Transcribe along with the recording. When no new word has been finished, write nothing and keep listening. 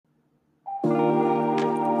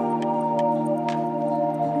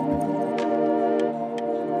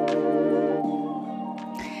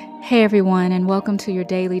Hey everyone, and welcome to your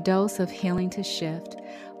daily dose of Healing to Shift,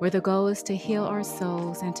 where the goal is to heal our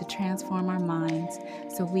souls and to transform our minds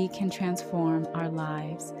so we can transform our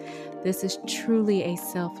lives. This is truly a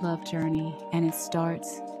self love journey, and it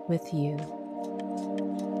starts with you.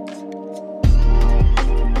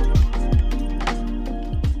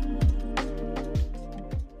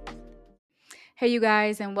 Hey, you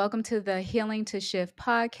guys, and welcome to the Healing to Shift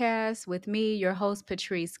podcast with me, your host,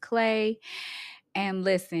 Patrice Clay. And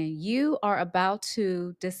listen, you are about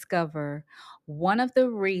to discover one of the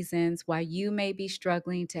reasons why you may be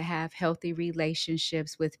struggling to have healthy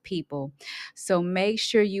relationships with people. So make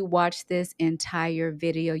sure you watch this entire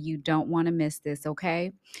video. You don't want to miss this,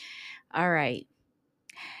 okay? All right.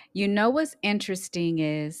 You know what's interesting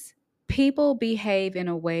is people behave in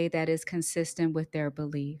a way that is consistent with their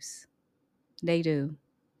beliefs. They do.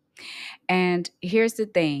 And here's the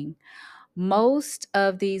thing, most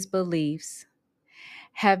of these beliefs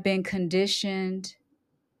have been conditioned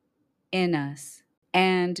in us.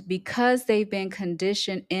 And because they've been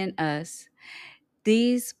conditioned in us,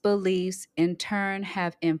 these beliefs in turn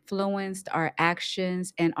have influenced our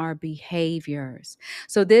actions and our behaviors.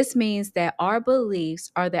 So this means that our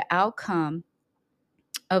beliefs are the outcome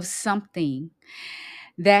of something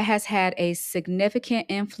that has had a significant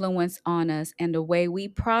influence on us and the way we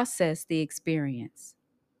process the experience.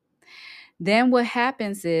 Then what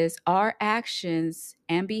happens is our actions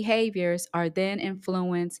and behaviors are then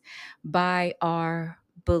influenced by our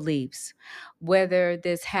beliefs, whether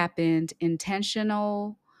this happened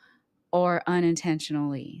intentional or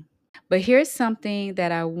unintentionally. But here's something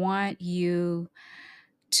that I want you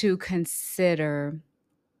to consider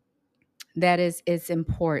that is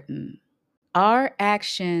important. Our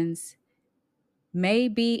actions may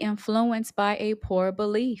be influenced by a poor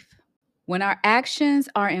belief. When our actions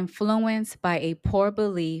are influenced by a poor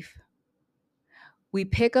belief, we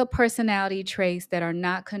pick up personality traits that are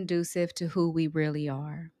not conducive to who we really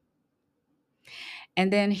are.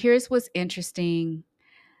 And then here's what's interesting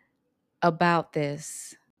about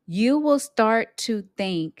this. You will start to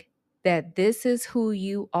think that this is who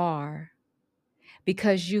you are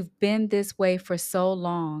because you've been this way for so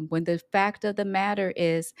long, when the fact of the matter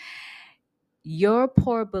is your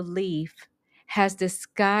poor belief has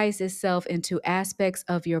disguised itself into aspects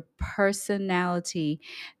of your personality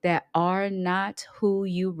that are not who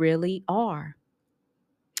you really are.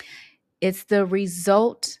 It's the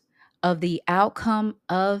result of the outcome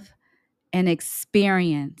of an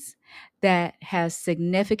experience that has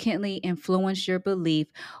significantly influenced your belief,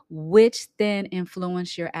 which then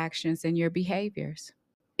influence your actions and your behaviors.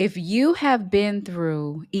 If you have been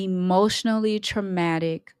through emotionally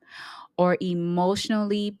traumatic or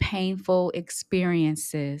emotionally painful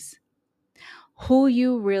experiences, who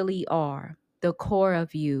you really are, the core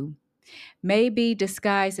of you, may be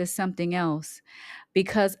disguised as something else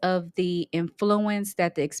because of the influence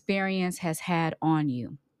that the experience has had on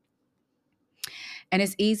you. And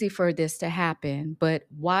it's easy for this to happen, but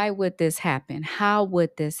why would this happen? How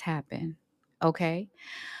would this happen? Okay.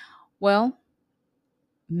 Well,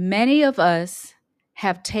 many of us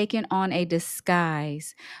have taken on a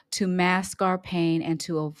disguise to mask our pain and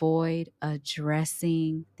to avoid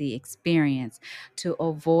addressing the experience, to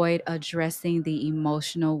avoid addressing the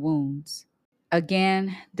emotional wounds.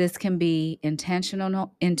 Again, this can be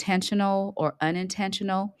intentional or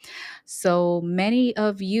unintentional. So many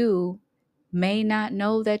of you may not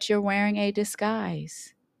know that you're wearing a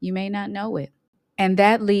disguise. You may not know it. And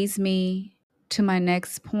that leads me to my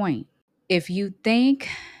next point. If you think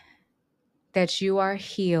that you are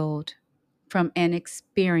healed from an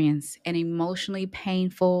experience, an emotionally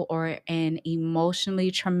painful or an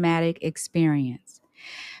emotionally traumatic experience,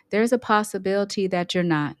 there's a possibility that you're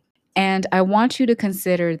not. And I want you to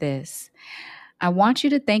consider this. I want you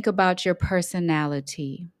to think about your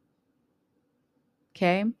personality.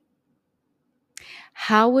 Okay?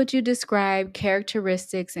 How would you describe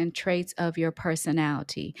characteristics and traits of your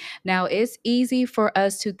personality? Now, it's easy for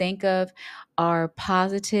us to think of our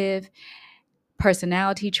positive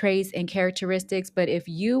personality traits and characteristics, but if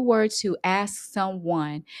you were to ask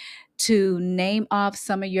someone to name off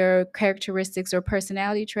some of your characteristics or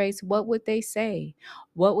personality traits, what would they say?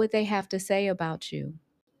 What would they have to say about you?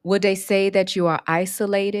 Would they say that you are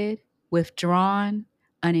isolated, withdrawn,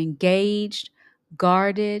 unengaged,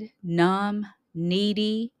 guarded, numb,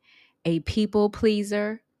 needy, a people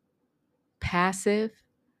pleaser, passive,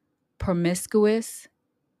 promiscuous,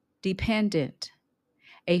 dependent,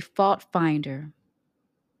 a fault finder,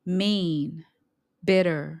 mean,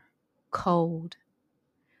 bitter, cold,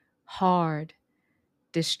 hard,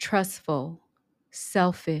 distrustful,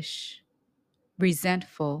 selfish,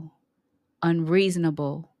 resentful,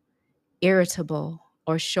 unreasonable, irritable,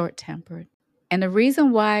 or short tempered. And the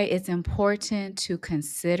reason why it's important to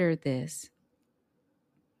consider this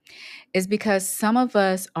is because some of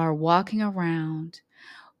us are walking around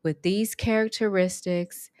with these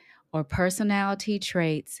characteristics or personality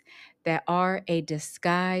traits that are a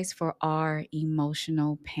disguise for our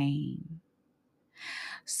emotional pain.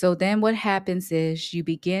 So then what happens is you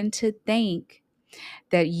begin to think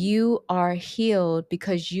that you are healed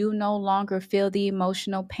because you no longer feel the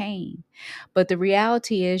emotional pain. But the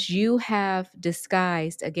reality is you have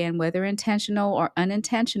disguised, again, whether intentional or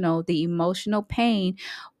unintentional, the emotional pain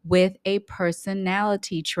with a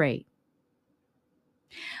personality trait.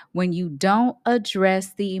 When you don't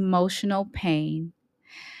address the emotional pain,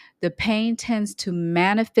 the pain tends to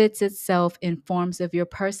manifest itself in forms of your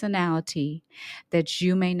personality that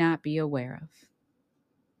you may not be aware of.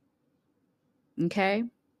 Okay?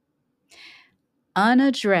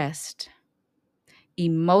 Unaddressed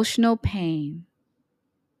emotional pain,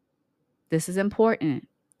 this is important,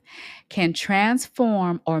 can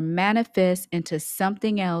transform or manifest into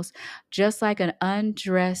something else, just like an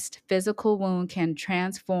undressed physical wound can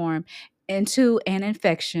transform into an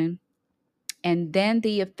infection. And then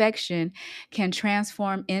the infection can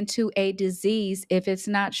transform into a disease if it's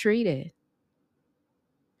not treated.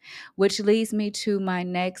 Which leads me to my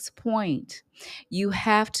next point. You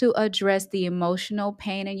have to address the emotional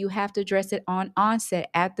pain, and you have to address it on onset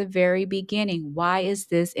at the very beginning. Why is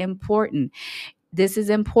this important? This is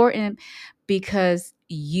important because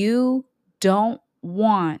you don't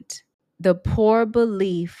want the poor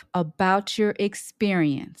belief about your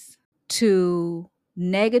experience to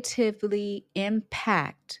negatively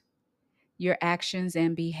impact your actions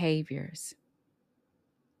and behaviors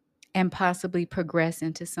and possibly progress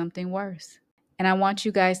into something worse. And I want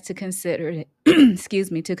you guys to consider it,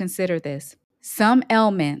 to consider this. Some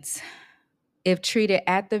ailments, if treated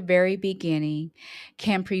at the very beginning,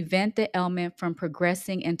 can prevent the ailment from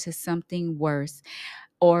progressing into something worse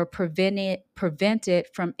or prevent it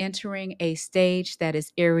from entering a stage that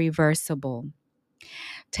is irreversible.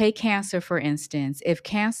 Take cancer, for instance. If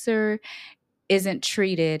cancer isn't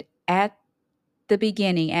treated at the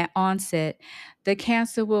beginning, at onset, the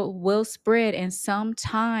cancer will spread, and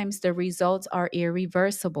sometimes the results are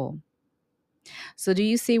irreversible. So do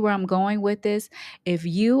you see where I'm going with this? If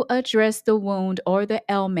you address the wound or the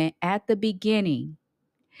ailment at the beginning,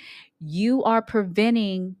 you are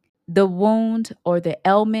preventing the wound or the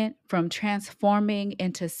ailment from transforming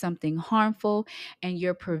into something harmful, and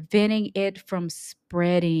you're preventing it from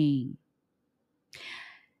spreading.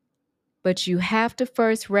 But you have to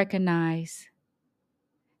first recognize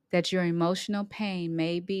that your emotional pain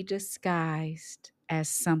may be disguised as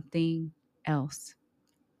something else.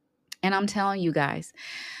 And I'm telling you guys,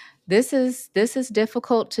 this is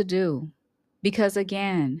difficult to do because,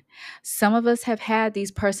 again, some of us have had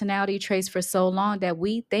these personality traits for so long that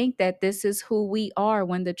we think that this is who we are,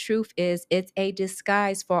 when the truth is it's a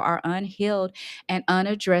disguise for our unhealed and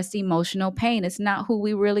unaddressed emotional pain. It's not who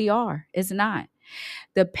we really are. It's not.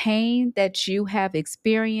 The pain that you have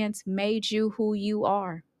experienced made you who you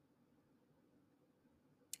are.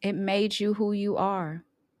 It made you who you are.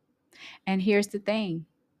 And here's the thing.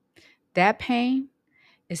 That pain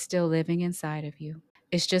is still living inside of you.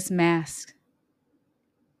 It's just masked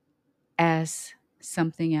as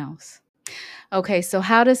something else. Okay, so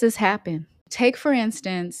how does this happen? Take, for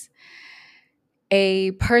instance,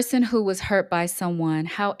 a person who was hurt by someone,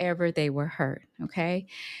 however they were hurt, okay?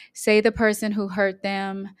 Say the person who hurt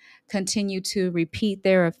them continued to repeat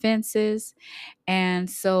their offenses. And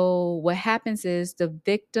so what happens is the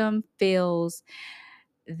victim feels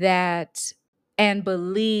that, and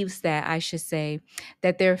believes that, I should say,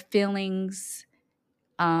 that their feelings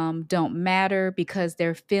don't matter because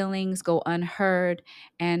their feelings go unheard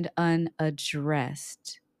and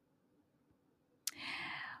unaddressed.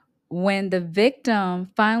 When the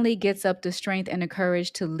victim finally gets up the strength and the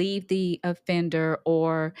courage to leave the offender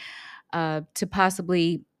or to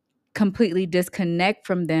possibly completely disconnect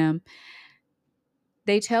from them,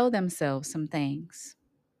 they tell themselves some things.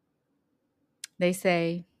 They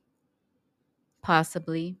say,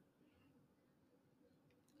 possibly,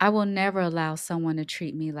 I will never allow someone to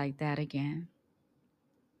treat me like that again.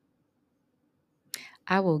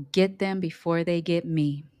 I will get them before they get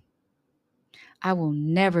me. I will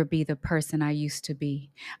never be the person I used to be.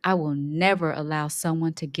 I will never allow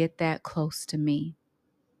someone to get that close to me.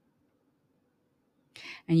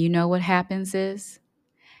 And you know what happens is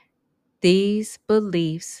these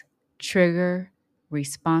beliefs trigger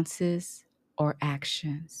responses or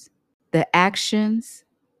actions. The actions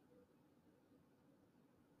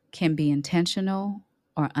can be intentional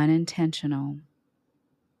or unintentional.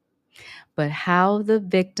 but how the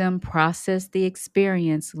victim processed the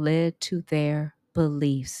experience led to their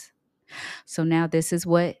beliefs. So now this is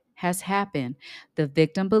what has happened. The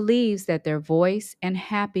victim believes that their voice and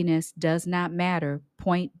happiness does not matter,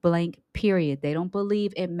 point blank, period. They don't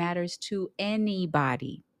believe it matters to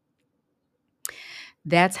anybody.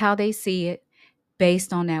 That's how they see it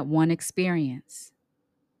based on that one experience.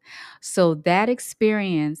 So that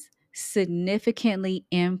experience significantly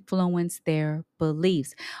influenced their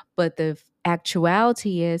beliefs. But the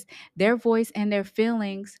actuality is their voice and their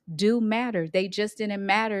feelings do matter. They just didn't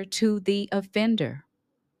matter to the offender.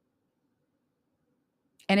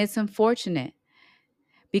 And it's unfortunate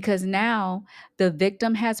because now the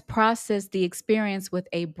victim has processed the experience with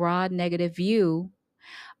a broad negative view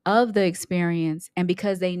of the experience. And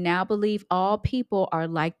because they now believe all people are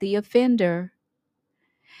like the offender,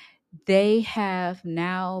 they have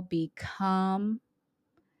now become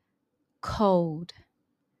cold,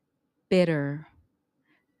 bitter,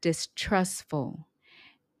 distrustful,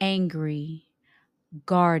 angry,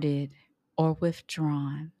 guarded, or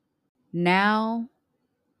withdrawn. Now,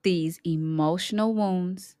 these emotional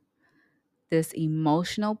wounds, this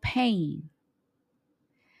emotional pain,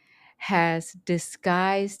 has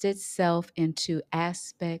disguised itself into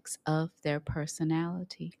aspects of their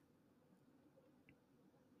personality.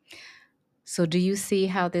 So, do you see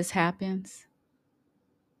how this happens?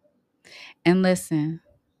 And listen,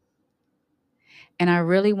 and I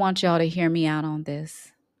really want y'all to hear me out on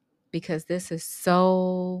this because this is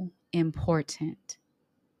so important.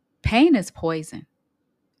 Pain is poison.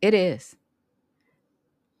 It is.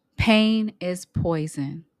 Pain is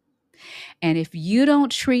poison. And if you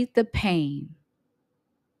don't treat the pain,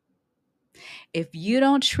 if you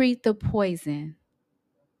don't treat the poison,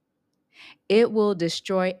 it will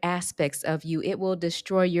destroy aspects of you. It will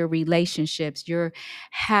destroy your relationships, your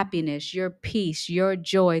happiness, your peace, your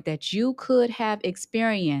joy that you could have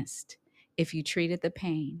experienced if you treated the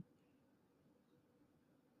pain.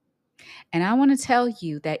 And I want to tell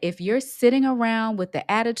you that if you're sitting around with the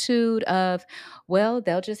attitude of, well,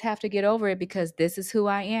 they'll just have to get over it because this is who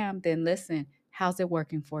I am, then listen, how's it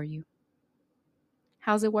working for you?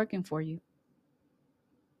 How's it working for you?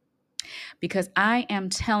 Because I am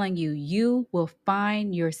telling you, you will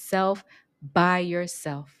find yourself by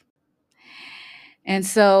yourself. And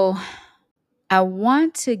so I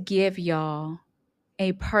want to give y'all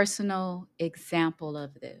a personal example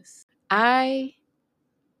of this. I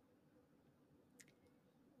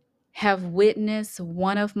have witnessed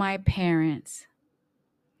one of my parents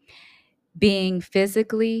being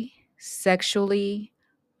physically, sexually,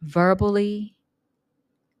 verbally,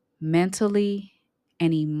 mentally,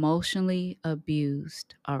 and emotionally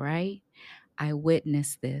abused. All right. I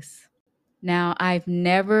witnessed this. Now, I've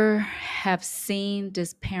never have seen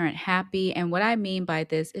this parent happy. And what I mean by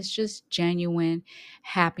this is just genuine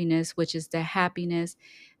happiness, which is the happiness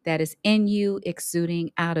that is in you, exuding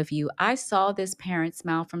out of you. I saw this parent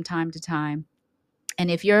smile from time to time. And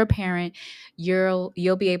if you're a parent, you'll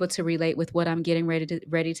be able to relate with what I'm getting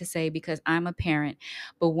ready to say because I'm a parent.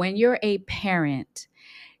 But when you're a parent,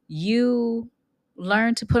 you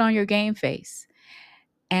learn to put on your game face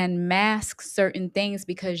and mask certain things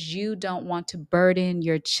because you don't want to burden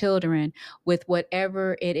your children with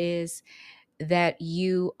whatever it is that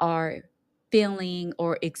you are feeling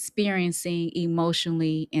or experiencing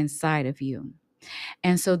emotionally inside of you.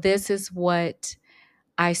 And so this is what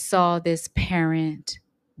I saw this parent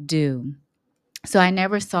do. So I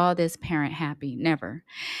never saw this parent happy, never.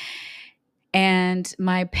 And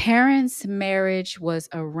my parents' marriage was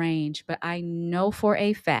arranged, but I know for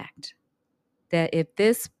a fact that if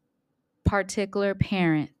this particular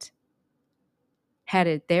parent had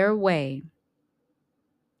it their way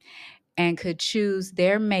and could choose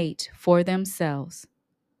their mate for themselves,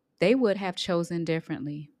 they would have chosen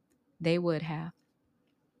differently. They would have.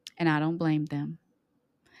 And I don't blame them.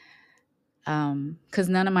 Because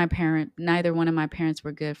neither one of my parents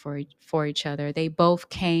were good for each other. They both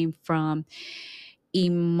came from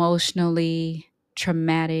emotionally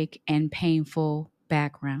traumatic and painful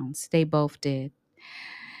backgrounds. They both did.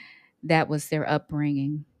 That was their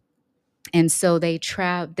upbringing. And so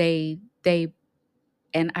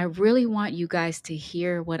and I really want you guys to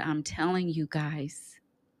hear what I'm telling you guys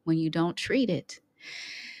when you don't treat it.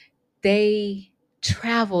 They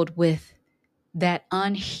traveled with that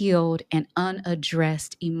unhealed and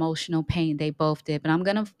unaddressed emotional pain. They both did, but I'm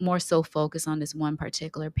going to more so focus on this one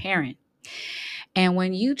particular parent. And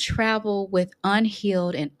when you travel with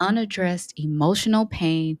unhealed and unaddressed emotional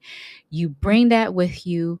pain, you bring that with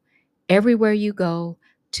you everywhere you go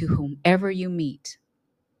to whomever you meet.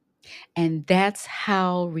 And that's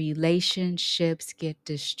how relationships get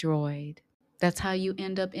destroyed. That's how you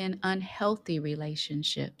end up in unhealthy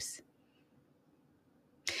relationships.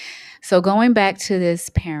 So going back to this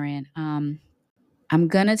parent, I'm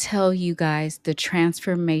going to tell you guys the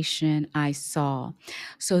transformation I saw.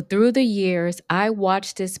 So through the years, I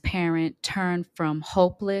watched this parent turn from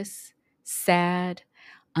hopeless, sad,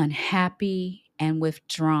 unhappy, and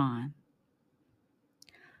withdrawn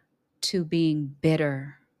to being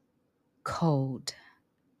bitter, cold,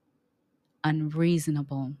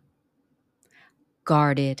 unreasonable,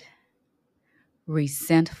 guarded,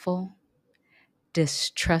 resentful,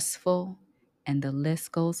 distrustful, and the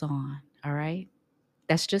list goes on. All right.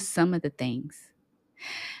 That's just some of the things.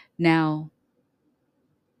 Now,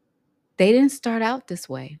 they didn't start out this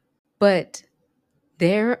way, but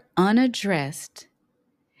their unaddressed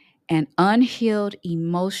and unhealed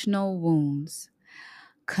emotional wounds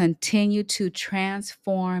continue to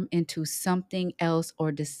transform into something else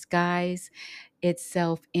or disguise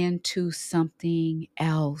itself into something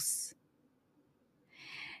else.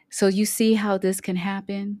 So you see how this can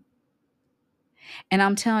happen? And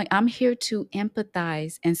I'm telling, I'm here to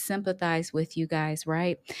empathize and sympathize with you guys,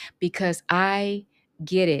 right? Because I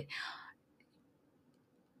get it.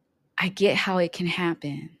 I get how it can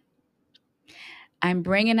happen. I'm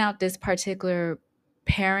bringing out this particular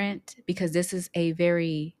parent because this is a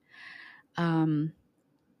very, a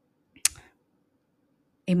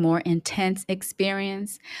more intense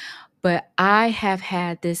experience, but I have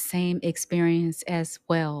had this same experience as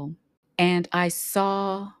well. And I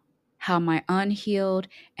saw how my unhealed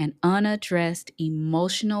and unaddressed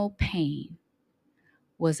emotional pain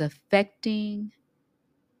was affecting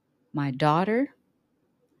my daughter,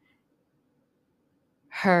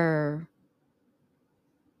 her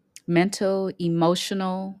mental,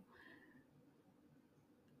 emotional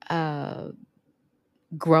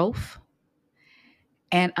growth.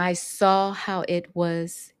 And I saw how it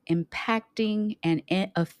was impacting and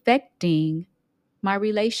affecting my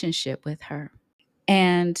relationship with her.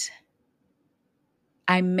 And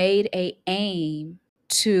I made a aim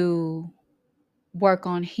to work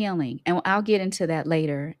on healing. And I'll get into that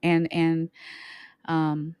later. And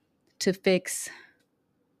to fix,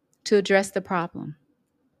 to address the problem.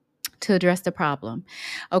 To address the problem.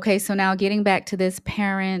 Okay, so now getting back to this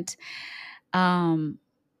parent, the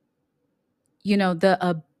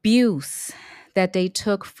abuse that they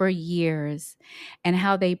took for years and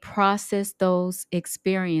how they processed those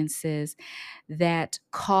experiences that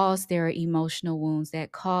caused their emotional wounds,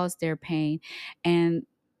 that caused their pain. And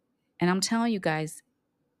I'm telling you guys,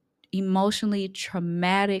 emotionally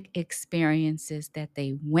traumatic experiences that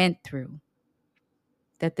they went through,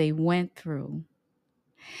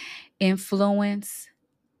 influence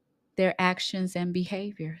their actions and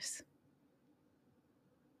behaviors.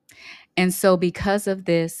 And so because of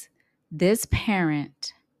this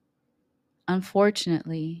parent,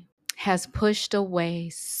 unfortunately, has pushed away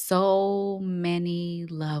so many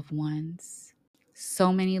loved ones.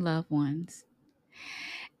 So many loved ones.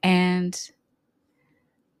 And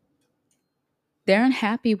they're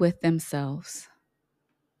unhappy with themselves.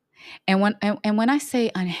 And when I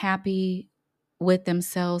say unhappy with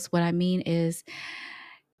themselves, what I mean is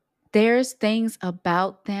there's things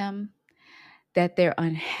about them that they're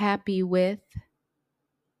unhappy with,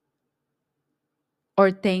 or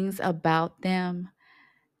things about them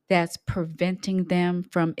that's preventing them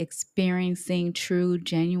from experiencing true,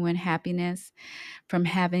 genuine happiness, from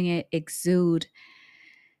having it exude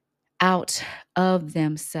out of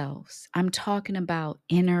themselves. I'm talking about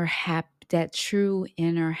that true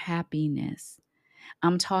inner happiness.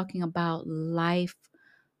 I'm talking about lifelong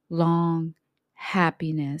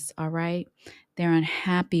happiness, all right? They're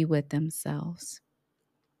unhappy with themselves.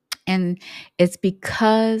 And it's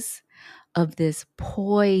because of this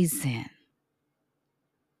poison,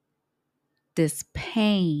 this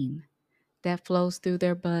pain that flows through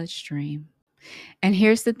their bloodstream. And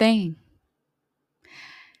here's the thing.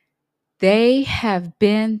 They have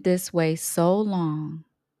been this way so long.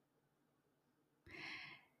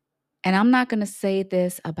 And I'm not going to say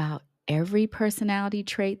this about every personality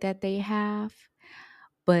trait that they have,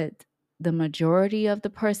 but the majority of the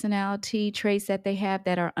personality traits that they have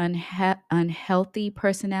that are unhealthy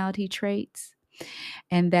personality traits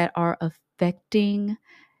and that are affecting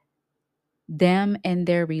them and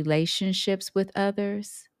their relationships with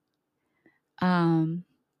others, they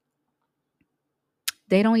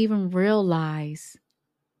don't even realize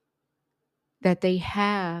that they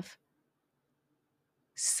have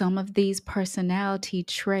some of these personality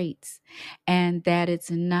traits and that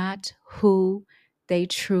it's not who they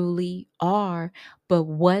truly are, but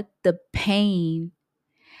what the pain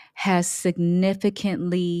has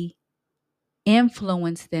significantly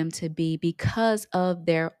influenced them to be because of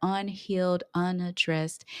their unhealed,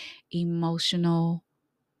 unaddressed emotional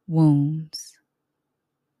wounds.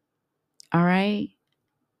 All right?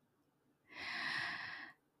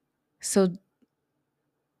 So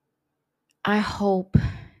I hope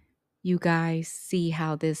you guys see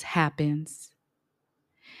how this happens.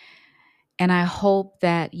 And I hope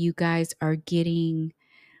that you guys are getting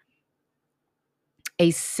a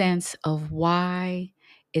sense of why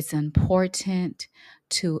it's important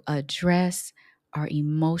to address our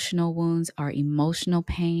emotional wounds, our emotional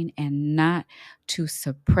pain, and not to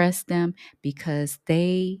suppress them, because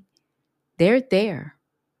they're there.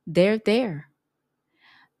 They're there.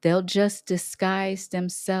 They'll just disguise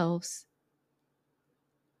themselves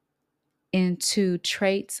into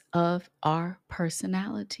traits of our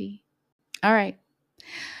personality. All right.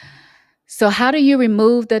 So, how do you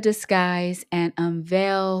remove the disguise and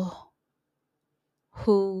unveil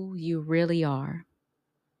who you really are?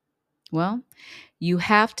 Well, you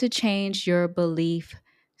have to change your belief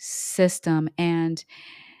system, and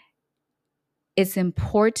it's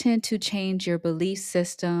important to change your belief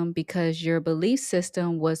system because your belief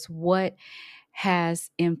system was what has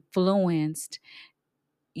influenced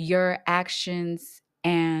your actions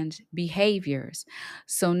and behaviors.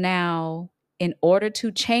 So now, in order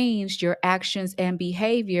to change your actions and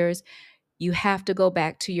behaviors, you have to go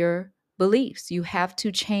back to your beliefs. You have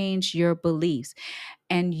to change your beliefs.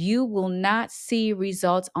 And you will not see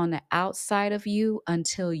results on the outside of you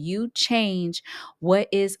until you change what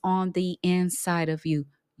is on the inside of you.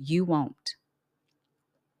 You won't.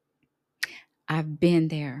 I've been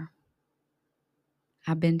there.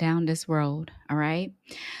 I've been down this road. All right.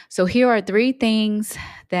 So here are 3 things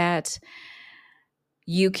that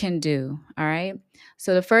you can do. All right.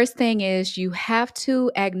 So the first thing is you have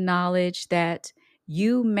to acknowledge that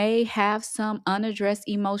you may have some unaddressed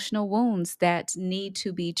emotional wounds that need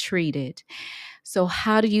to be treated. So,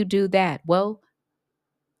 how do you do that? Well,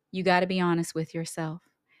 you got to be honest with yourself.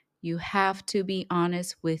 You have to be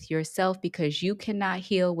honest with yourself because you cannot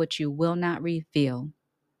heal what you will not reveal.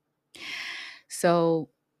 So,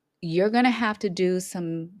 you're going to have to do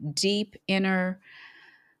some deep inner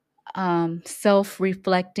self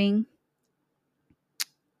reflecting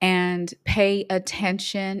and pay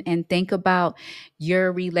attention and think about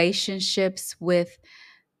your relationships with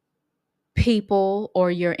people or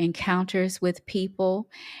your encounters with people,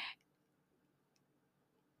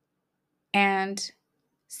 and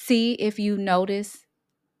see if you notice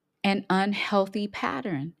an unhealthy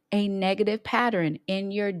pattern, a negative pattern in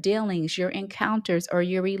your dealings, your encounters, or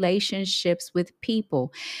your relationships with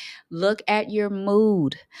people. Look at your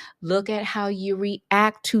mood. Look at how you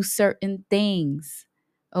react to certain things.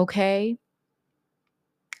 Okay?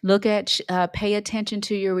 Pay attention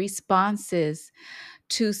to your responses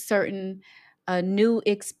to certain new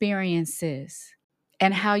experiences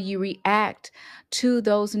and how you react to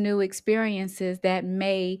those new experiences that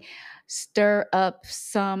may stir up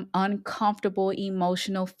some uncomfortable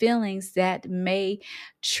emotional feelings that may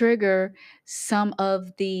trigger some of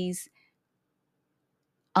these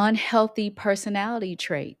unhealthy personality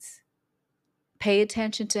traits. Pay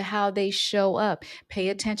attention to how they show up. Pay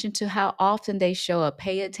attention to how often they show up.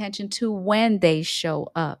 Pay attention to when they show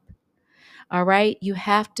up. All right? You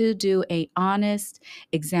have to do an honest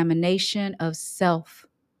examination of self.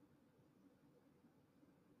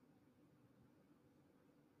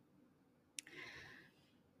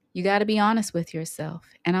 You got to be honest with yourself.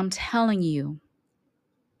 And I'm telling you,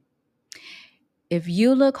 if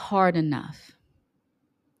you look hard enough,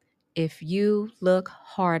 if you look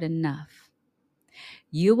hard enough,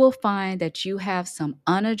 you will find that you have some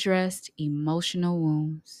unaddressed emotional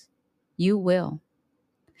wounds. You will.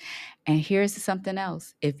 And here's something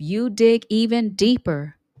else. If you dig even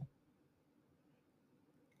deeper,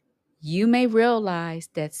 you may realize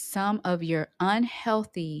that some of your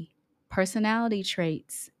unhealthy personality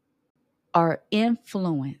traits are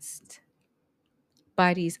influenced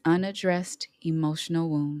by these unaddressed emotional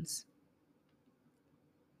wounds.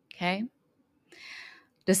 Okay?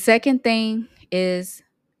 The second thing is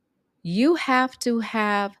you have to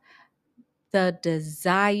have the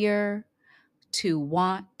desire to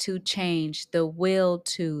want to change, the will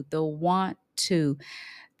to, the want to,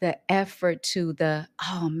 the effort to,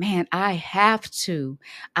 oh man, I have to.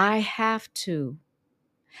 I have to.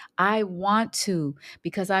 I want to,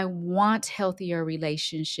 because I want healthier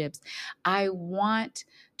relationships. I want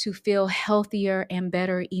to feel healthier and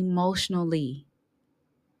better emotionally.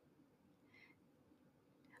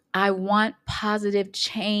 I want positive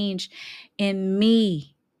change in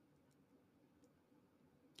me.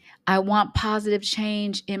 I want positive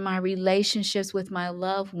change in my relationships with my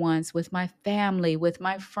loved ones, with my family, with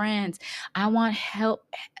my friends. I want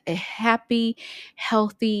happy,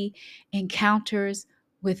 healthy encounters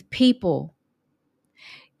with people.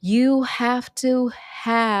 You have to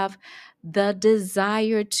have the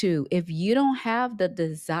desire to. If you don't have the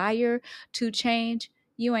desire to change,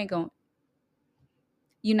 you're not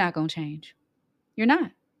going to change. You're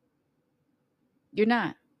not. You're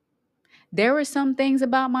not. There were some things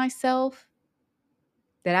about myself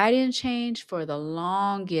that I didn't change for the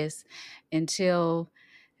longest until,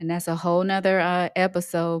 and that's a whole nother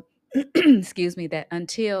episode, excuse me, that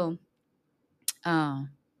until uh,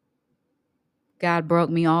 God broke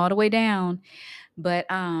me all the way down. But,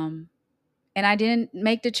 and I didn't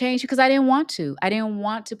make the change because I didn't want to. I didn't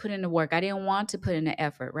want to put in the work. I didn't want to put in the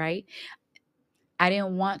effort, right? I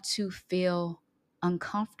didn't want to feel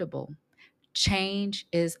uncomfortable. Change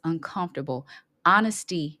is uncomfortable.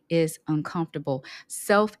 Honesty is uncomfortable.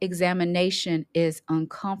 Self-examination is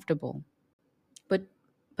uncomfortable.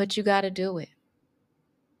 But you got to do it.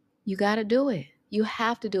 You got to do it. You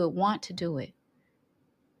have to do it, want to do it.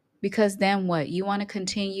 Because then what? You want to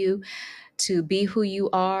continue to be who you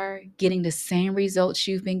are, getting the same results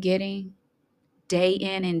you've been getting day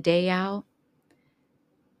in and day out?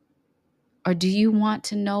 Or do you want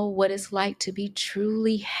to know what it's like to be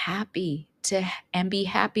truly happy and be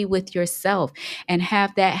happy with yourself and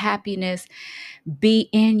have that happiness be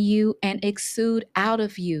in you and exude out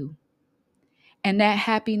of you? And that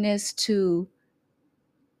happiness to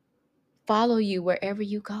follow you wherever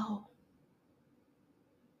you go.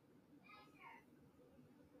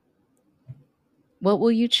 What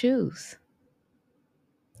will you choose?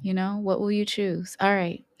 What will you choose? All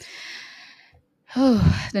right.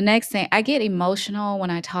 The next thing, I get emotional when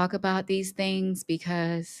I talk about these things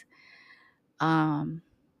because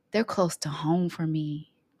they're close to home for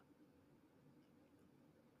me.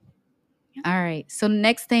 All right. So the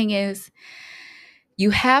next thing is you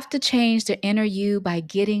have to change the inner you by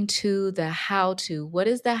getting to the how to. What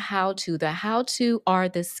is the how to? The how to are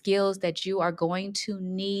the skills that you are going to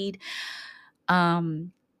need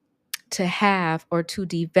to have or to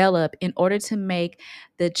develop in order to make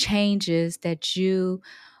the changes that you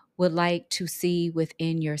would like to see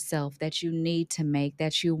within yourself, that you need to make,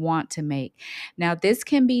 that you want to make. Now, this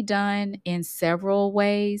can be done in several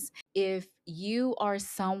ways. If you are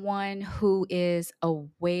someone who is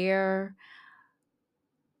aware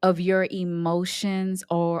of your emotions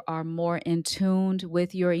or are more in tune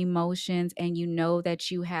with your emotions, and you know that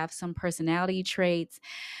you have some personality traits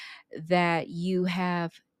that you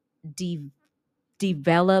have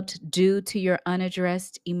developed due to your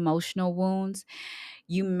unaddressed emotional wounds,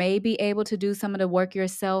 you may be able to do some of the work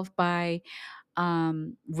yourself by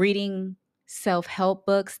reading self-help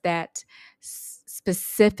books that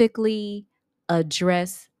specifically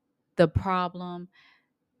address the problem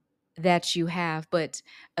that you have. But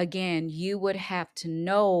again, you would have to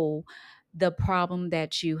know the problem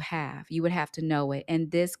that you have. You would have to know it.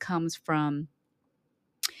 And this comes from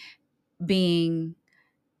being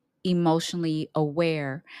emotionally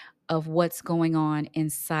aware of what's going on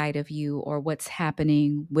inside of you or what's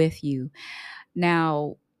happening with you.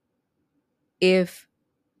 Now, if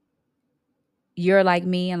you're like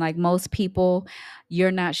me and like most people,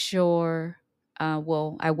 you're not sure.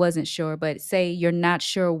 Well, I wasn't sure, but say you're not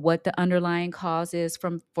sure what the underlying cause is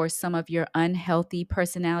for some of your unhealthy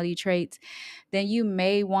personality traits, then you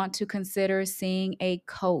may want to consider seeing a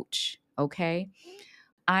coach. Okay,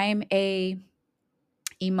 I'm a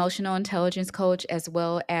emotional intelligence coach as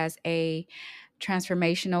well as a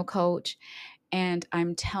transformational coach, and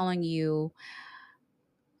I'm telling you,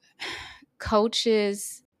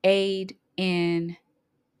 coaches aid in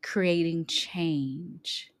creating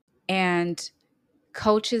change. And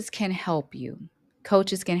coaches can help you.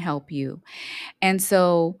 Coaches can help you. And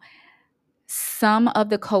so some of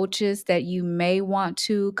the coaches that you may want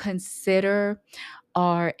to consider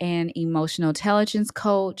are an emotional intelligence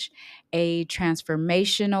coach, a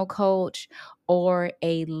transformational coach, or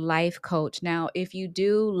a life coach. Now, if you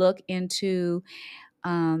do look into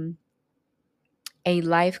a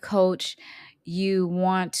life coach, you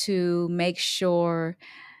want to make sure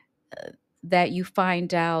that you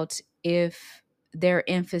find out if their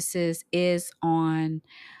emphasis is on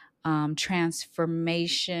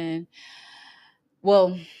transformation.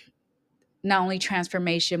 Well, not only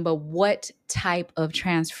transformation, but what type of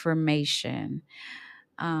transformation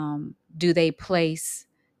do they place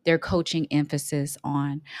their coaching emphasis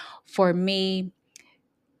on? For me,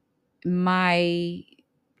 my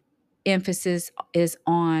emphasis is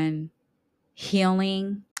on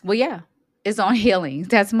healing. Well, yeah. is on healing.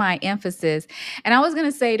 That's my emphasis. And I was going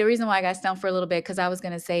to say the reason why I got stumped for a little bit, because I was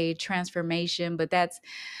going to say transformation, but that's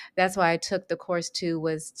why I took the course too,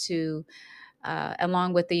 was to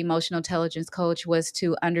along with the emotional intelligence coach, was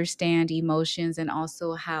to understand emotions and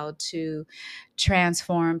also how to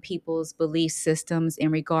transform people's belief systems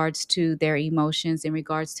in regards to their emotions, in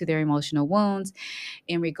regards to their emotional wounds,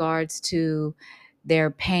 in regards to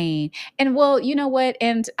their pain. And well, you know what?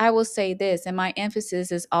 And I will say this, and my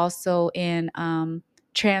emphasis is also in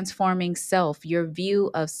transforming self, your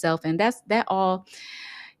view of self. And that all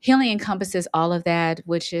healing encompasses all of that,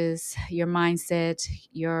 which is your mindset,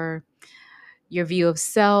 your view of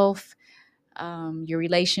self, your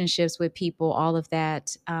relationships with people, all of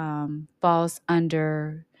that falls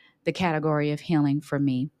under the category of healing for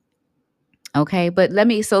me. Okay, but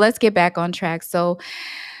let's get back on track. So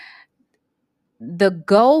the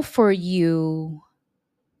goal for you,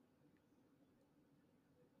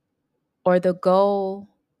 or the goal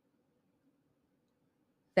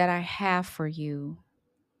that I have for you,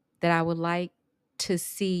 that I would like to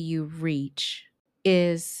see you reach,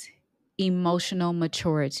 is emotional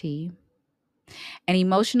maturity. And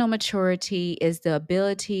emotional maturity is the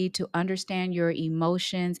ability to understand your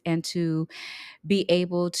emotions and to be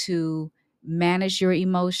able to manage your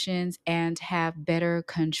emotions and have better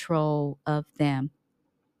control of them.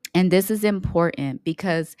 And this is important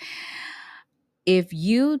because if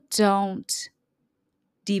you don't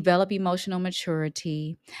develop emotional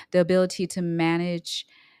maturity, the ability to manage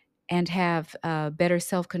and have better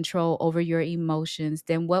self-control over your emotions,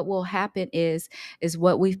 then what will happen is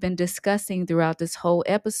what we've been discussing throughout this whole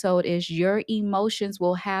episode, is your emotions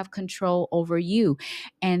will have control over you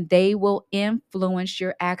and they will influence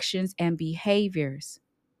your actions and behaviors.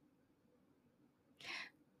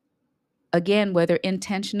 Again, whether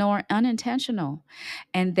intentional or unintentional,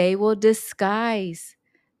 and these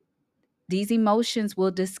emotions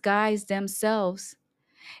will disguise themselves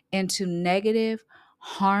into negative,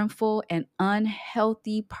 harmful, and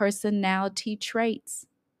unhealthy personality traits.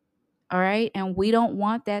 All right. And we don't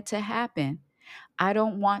want that to happen. I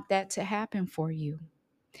don't want that to happen for you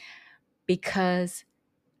because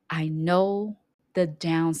I know the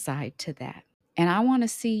downside to that. And I want to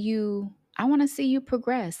see you. I want to see you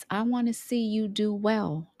progress. I want to see you do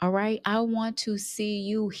well. All right. I want to see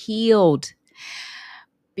you healed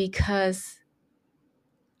because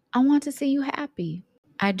I want to see you happy.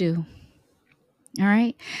 I do. All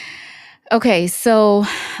right. Okay. So,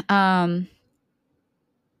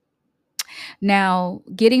 now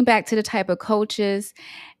getting back to the type of coaches,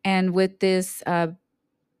 and with this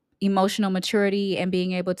emotional maturity and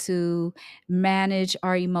being able to manage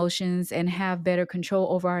our emotions and have better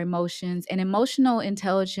control over our emotions, an emotional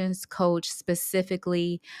intelligence coach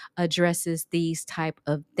specifically addresses these type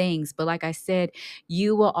of things. But like I said,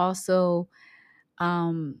 you will also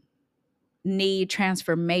need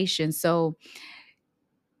transformation. So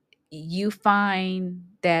you find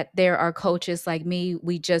that there are coaches like me,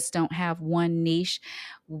 we just don't have one niche.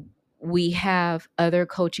 We have other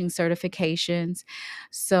coaching certifications.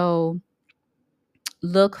 So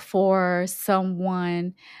look for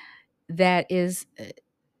someone that is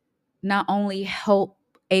not only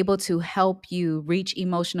able to help you reach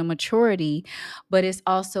emotional maturity, but is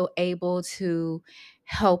also able to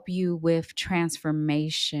help you with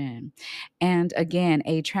transformation. And again,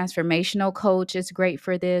 a transformational coach is great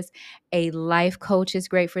for this. A life coach is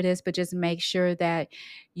great for this, but just make sure that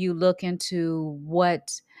you look into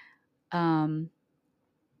what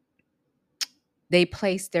they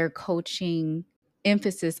place their coaching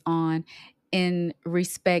emphasis on in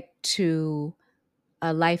respect to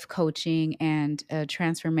life coaching and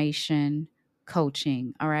transformation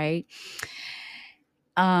coaching. All right.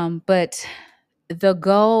 But the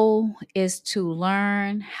goal is to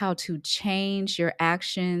learn how to change your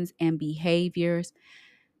actions and behaviors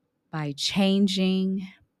by changing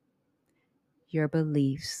your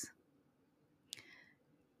beliefs.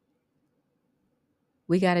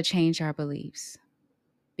 We got to change our beliefs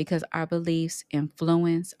because our beliefs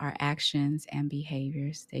influence our actions and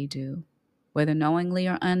behaviors. They do, whether knowingly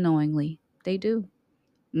or unknowingly, they do.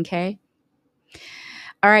 Okay.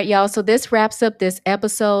 All right, y'all. So this wraps up this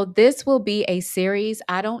episode. This will be a series.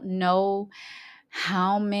 I don't know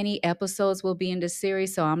how many episodes will be in the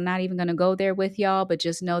series, so I'm not even going to go there with y'all, but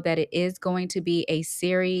just know that it is going to be a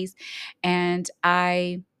series. And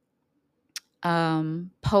I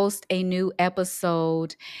post a new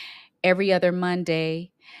episode every other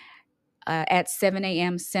Monday at 7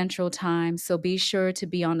 a.m. Central Time. So be sure to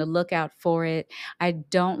be on the lookout for it. I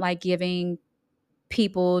don't like giving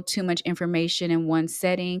people too much information in one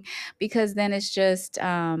setting because then it's just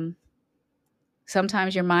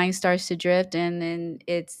Sometimes your mind starts to drift, and then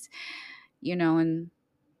it's, and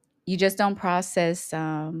you just don't process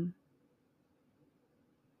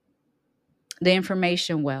the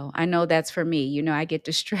information well. I know that's for me. I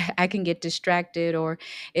can get distracted, or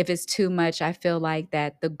if it's too much, I feel like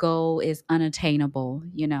that the goal is unattainable,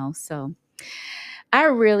 So I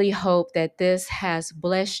really hope that this has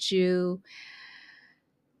blessed you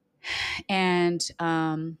and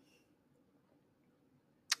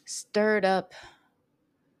stirred up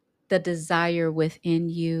the desire within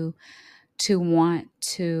you to want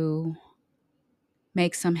to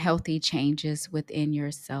make some healthy changes within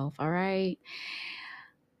yourself. All right.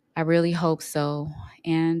 I really hope so.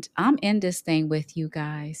 And I'm in this thing with you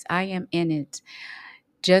guys. I am in it.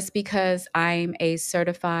 Just because I'm a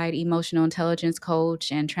certified emotional intelligence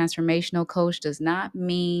coach and transformational coach does not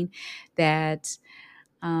mean that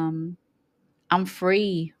I'm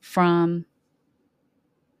free from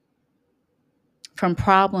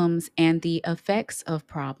problems and the effects of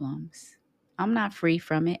problems. I'm not free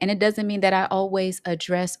from it. And it doesn't mean that I always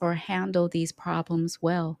address or handle these problems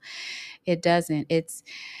well. It doesn't.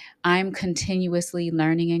 I'm continuously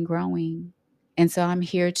learning and growing. And so I'm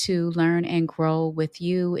here to learn and grow with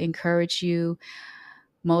you, encourage you,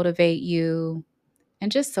 motivate you,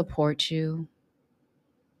 and just support you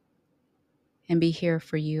and be here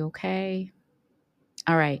for you, okay?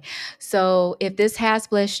 All right. So if this has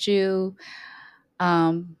blessed you,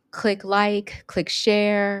 click like, click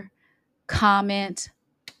share, comment,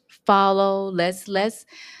 follow.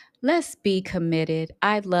 Let's be committed.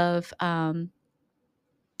 I love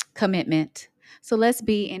commitment. So let's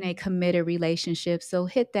be in a committed relationship. So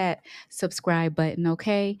hit that subscribe button,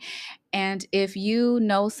 okay? And if you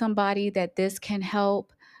know somebody that this can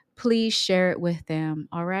help, please share it with them,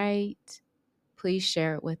 all right? Please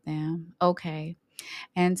share it with them. Okay.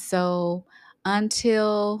 And so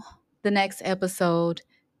until the next episode,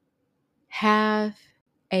 have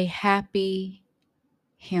a happy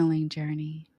healing journey.